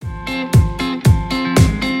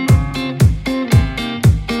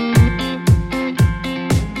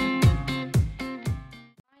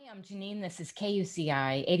This is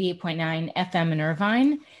KUCI 88.9 FM in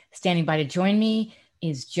Irvine. Standing by to join me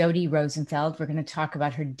is Jody Rosenfeld. We're going to talk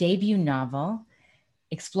about her debut novel,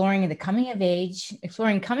 exploring coming of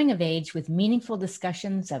age with meaningful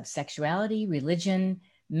discussions of sexuality, religion,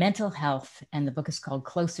 mental health, and the book is called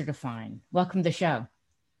Closer to Fine. Welcome to the show.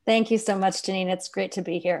 Thank you so much, Janine. It's great to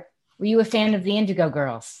be here. Were you a fan of the Indigo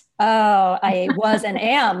Girls? Oh, I was and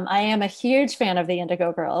am. I am a huge fan of the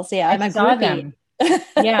Indigo Girls. Yeah, I'm a saw groupie. Them.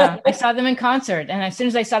 Yeah, I saw them in concert. And as soon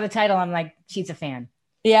as I saw the title, I'm like, she's a fan.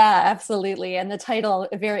 Yeah, absolutely. And the title,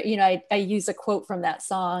 I use a quote from that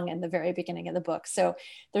song in the very beginning of the book. So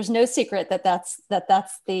there's no secret that's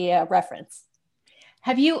the reference.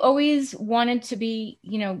 Have you always wanted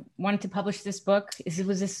to publish this book?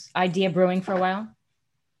 Was this idea brewing for a while?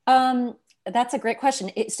 That's a great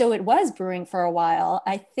question. So it was brewing for a while.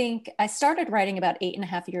 I think I started writing about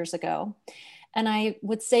 8.5 years ago. And I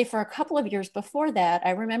would say for a couple of years before that,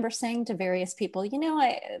 I remember saying to various people,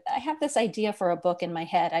 I have this idea for a book in my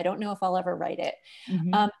head. I don't know if I'll ever write it.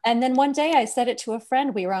 Mm-hmm. And then one day I said it to a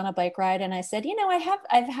friend. We were on a bike ride and I said,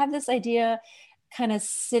 I've had this idea kind of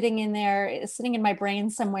sitting in my brain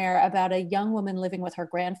somewhere about a young woman living with her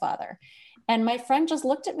grandfather. And my friend just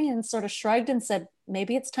looked at me and sort of shrugged and said,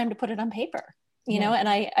 maybe it's time to put it on paper, and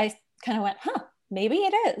I kind of went, maybe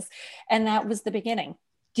it is. And that was the beginning.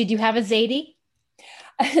 Did you have a Zadie?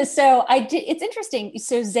 So I did. It's interesting.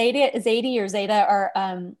 So Zadie or Zeta are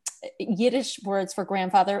Yiddish words for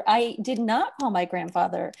grandfather. I did not call my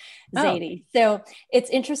grandfather Zadie. So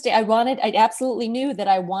it's interesting. I absolutely knew that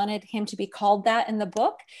I wanted him to be called that in the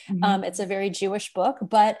book. Mm-hmm. It's a very Jewish book,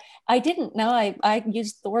 but I didn't. No, I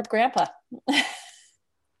used the word grandpa.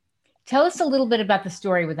 Tell us a little bit about the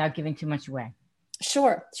story without giving too much away.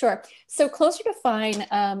 Sure. So Closer to Fine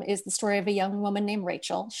is the story of a young woman named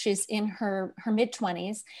Rachel. She's in her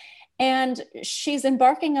mid-20s, and she's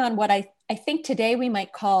embarking on what I think today we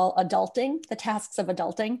might call adulting, the tasks of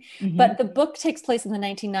adulting. Mm-hmm. But the book takes place in the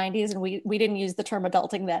 1990s, and we didn't use the term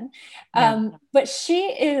adulting then. Yeah. But she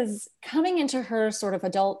is coming into her sort of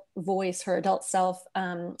adult voice, her adult self,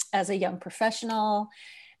 as a young professional,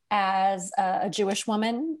 as a Jewish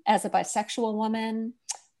woman, as a bisexual woman,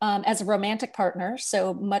 as a romantic partner.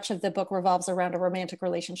 So much of the book revolves around a romantic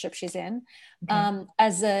relationship she's in, okay.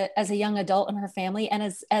 As a young adult in her family, and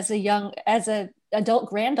as a adult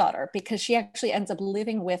granddaughter, because she actually ends up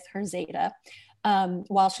living with her Zeta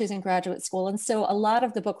while she's in graduate school. And so a lot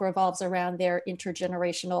of the book revolves around their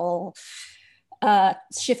intergenerational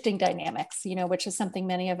shifting dynamics, which is something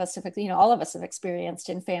many of us have, all of us have experienced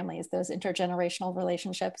in families, those intergenerational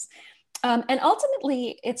relationships. And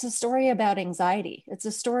ultimately, it's a story about anxiety. It's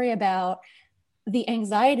a story about the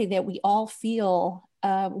anxiety that we all feel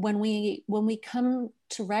when we come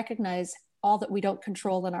to recognize all that we don't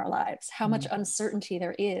control in our lives, how much uncertainty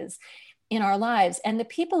there is in our lives. And the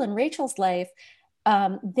people in Rachel's life,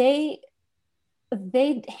 they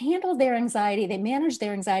handle their anxiety, they manage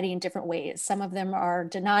their anxiety in different ways. Some of them are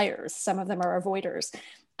deniers, some of them are avoiders.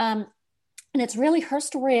 And it's really her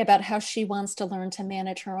story about how she wants to learn to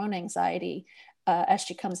manage her own anxiety as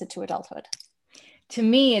she comes into adulthood. To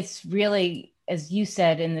me, it's really, as you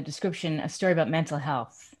said in the description, a story about mental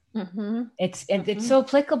health. Mm-hmm. It's so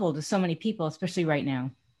applicable to so many people, especially right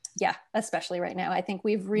now. Yeah, especially right now. I think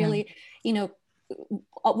we've really,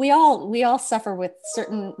 we all suffer with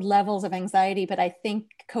certain levels of anxiety, but I think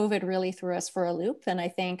COVID really threw us for a loop. And I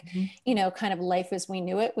think, kind of life as we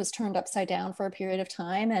knew it was turned upside down for a period of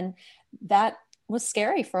time. And that was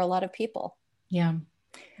scary for a lot of people. Yeah.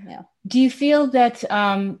 Do you feel that,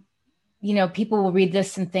 people will read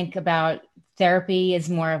this and think about therapy as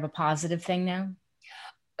more of a positive thing now?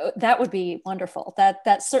 That would be wonderful.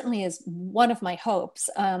 That certainly is one of my hopes.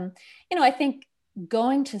 I think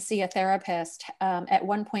going to see a therapist at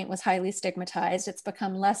one point was highly stigmatized. It's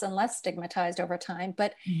become less and less stigmatized over time,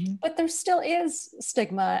 but there still is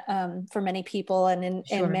stigma for many people and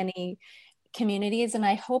in many communities. And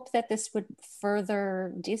I hope that this would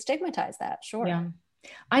further destigmatize that. Sure. Yeah.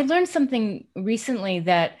 I learned something recently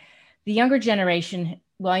that the younger generation,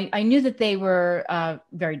 I knew that they were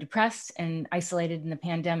very depressed and isolated in the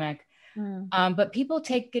pandemic. But people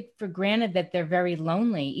take it for granted that they're very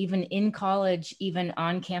lonely, even in college, even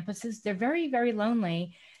on campuses, they're very, very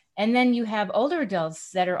lonely. And then you have older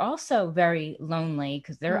adults that are also very lonely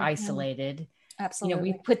because they're isolated.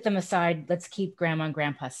 Absolutely. We put them aside. Let's keep grandma and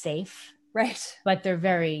grandpa safe. Right. But they're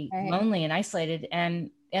very lonely and isolated.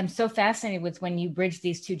 And I'm so fascinated with when you bridge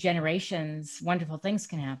these two generations, wonderful things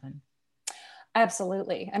can happen.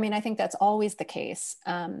 Absolutely. I mean, I think that's always the case.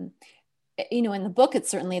 In the book, it's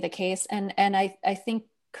certainly the case. And I think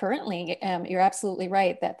currently, you're absolutely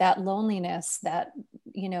right that loneliness, that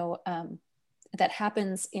that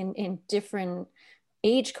happens in different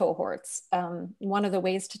age cohorts. One of the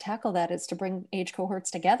ways to tackle that is to bring age cohorts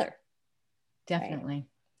together. Definitely.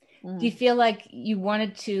 Right? Do you feel like you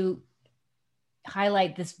wanted to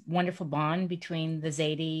highlight this wonderful bond between the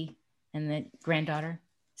Zadie and the granddaughter?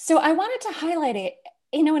 So I wanted to highlight it,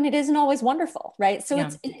 and it isn't always wonderful, right? So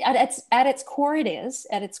at its core,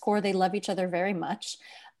 they love each other very much.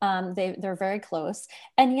 They're very close,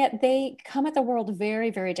 and yet they come at the world very,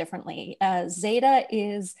 very differently. Zeta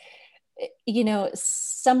is,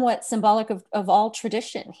 somewhat symbolic of all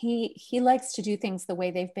tradition. He likes to do things the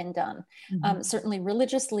way they've been done, certainly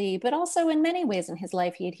religiously, but also in many ways in his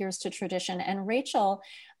life, he adheres to tradition. And Rachel,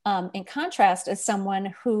 in contrast, is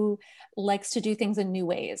someone who likes to do things in new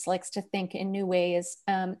ways, likes to think in new ways.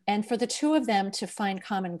 And for the two of them to find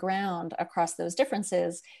common ground across those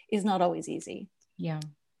differences is not always easy. Yeah.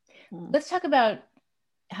 Let's talk about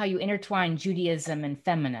how you intertwine Judaism and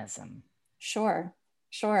feminism. Sure.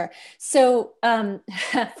 So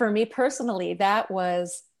for me personally, that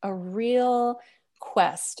was a real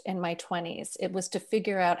quest in my 20s. It was to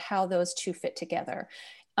figure out how those two fit together.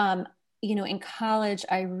 In college,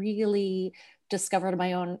 I really discovered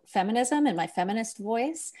my own feminism and my feminist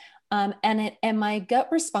voice. And my gut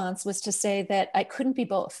response was to say that I couldn't be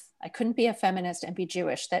both. I couldn't be a feminist and be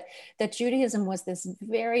Jewish, that Judaism was this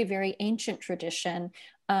very, very ancient tradition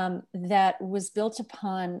that was built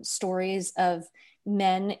upon stories of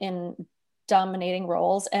men in dominating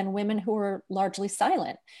roles and women who were largely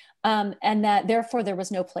silent. And that therefore there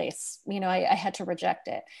was no place, I had to reject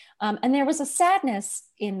it. And there was a sadness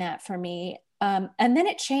in that for me. And then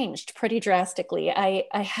it changed pretty drastically.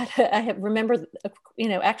 I remember,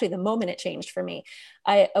 actually the moment it changed for me.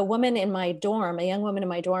 A young woman in my dorm,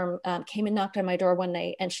 came and knocked on my door one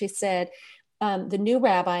night, and she said, the new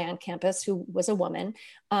rabbi on campus, who was a woman,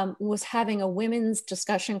 was having a women's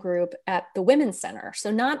discussion group at the Women's Center.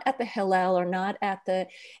 So not at the Hillel or not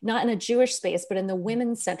in a Jewish space, but in the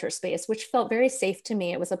Women's Center space, which felt very safe to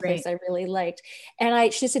me. It was a place I really liked.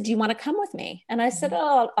 And she said, "Do you want to come with me?" And I said,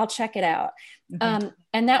 "Oh, I'll check it out."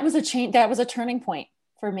 And that was a change. That was a turning point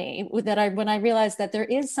for me, when I realized that there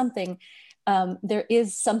is something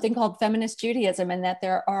called feminist Judaism, and that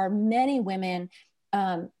there are many women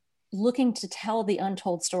looking to tell the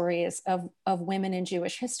untold stories of women in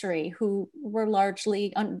Jewish history who were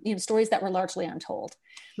largely, stories that were largely untold.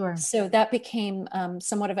 Sure. So that became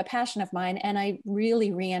somewhat of a passion of mine. And I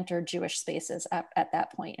really re-entered Jewish spaces at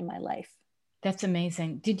that point in my life. That's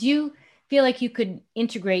amazing. Did you feel like you could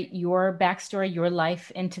integrate your backstory, your life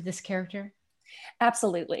into this character?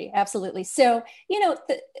 Absolutely. So,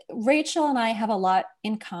 Rachel and I have a lot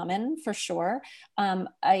in common for sure.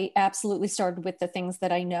 I absolutely started with the things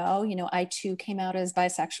that I know. I too came out as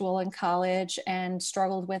bisexual in college and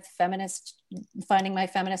struggled with finding my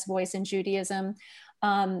feminist voice in Judaism.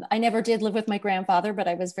 I never did live with my grandfather, but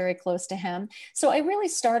I was very close to him. So I really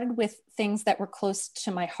started with things that were close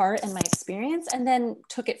to my heart and my experience, and then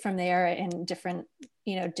took it from there in different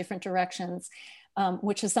directions.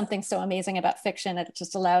 Which is something so amazing about fiction. It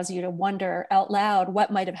just allows you to wonder out loud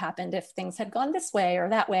what might have happened if things had gone this way or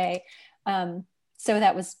that way. So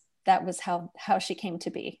that was how she came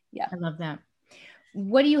to be. Yeah. I love that.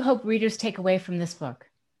 What do you hope readers take away from this book?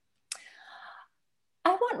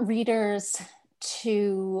 I want readers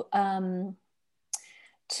to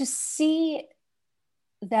see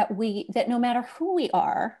that no matter who we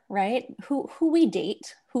are, right? Who we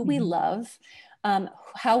date, who we love,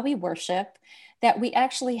 how we worship, that we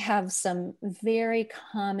actually have some very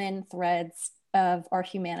common threads of our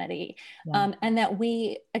humanity, and that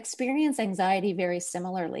we experience anxiety very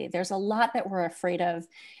similarly. There's a lot that we're afraid of,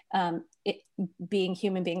 being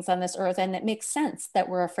human beings on this earth, and it makes sense that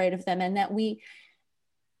we're afraid of them, and that we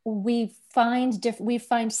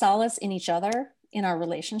find solace in each other, in our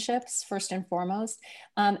relationships, first and foremost.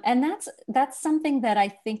 And that's something that I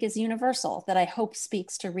think is universal, that I hope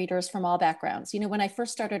speaks to readers from all backgrounds. When I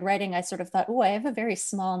first started writing, I sort of thought, I have a very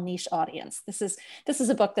small niche audience. This is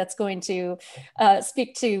a book that's going to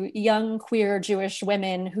speak to young queer Jewish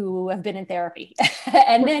women who have been in therapy.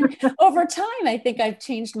 And then over time, I think I've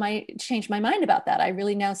changed my mind about that. I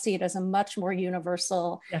really now see it as a much more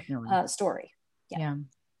universal story. Yeah.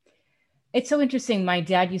 It's so interesting. My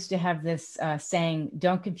dad used to have this saying,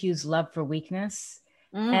 "Don't confuse love for weakness."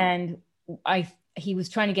 And he was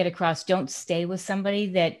trying to get across, don't stay with somebody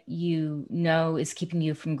that is keeping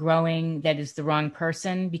you from growing, that is the wrong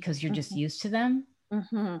person, because you're just used to them.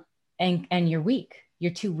 And you're weak.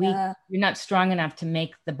 You're too weak. You're not strong enough to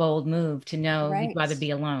make the bold move to know you'd rather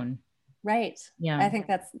be alone. Right. Yeah. I think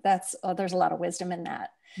that's there's a lot of wisdom in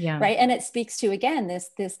that. Yeah. Right. And it speaks to, again,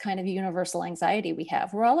 this kind of universal anxiety we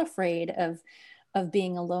have. We're all afraid of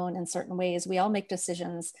being alone in certain ways. We all make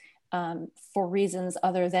decisions for reasons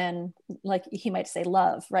other than, like he might say,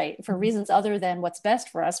 love, right? For reasons other than what's best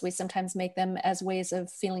for us. We sometimes make them as ways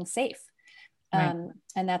of feeling safe. Right.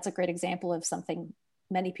 And that's a great example of something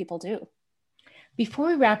many people do. Before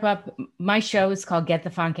we wrap up, my show is called Get the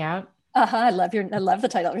Funk Out. I love the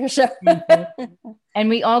title of your show. And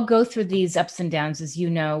we all go through these ups and downs, as you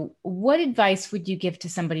know. What advice would you give to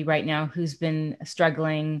somebody right now who's been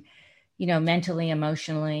struggling, mentally,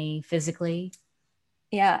 emotionally, physically?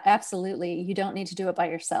 Yeah, absolutely. You don't need to do it by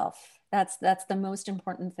yourself. That's the most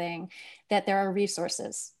important thing, that there are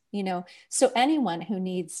resources, so anyone who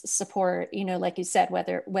needs support, like you said,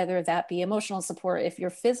 whether that be emotional support, if you're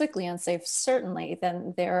physically unsafe, certainly,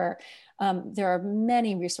 then there are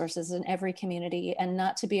many resources in every community, and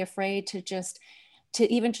not to be afraid to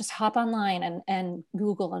even just hop online and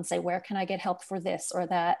Google and say, where can I get help for this or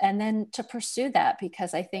that? And then to pursue that,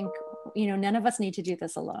 because I think, none of us need to do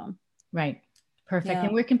this alone. Right. Perfect. Yeah.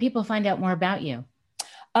 And where can people find out more about you?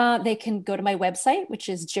 They can go to my website, which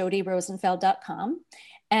is jodirosenfeld.com.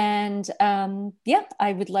 And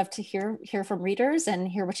I would love to hear from readers and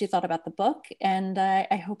hear what you thought about the book. And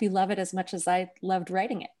I hope you love it as much as I loved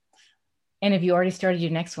writing it. And have you already started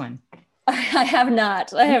your next one? I have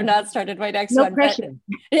not. I have not started my next one. No pressure.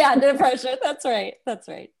 Yeah, no pressure. That's right. That's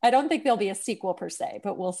right. I don't think there'll be a sequel per se,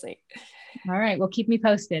 but we'll see. All right. Well, keep me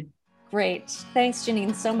posted. Great. Thanks,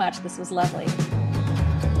 Janine, so much. This was lovely.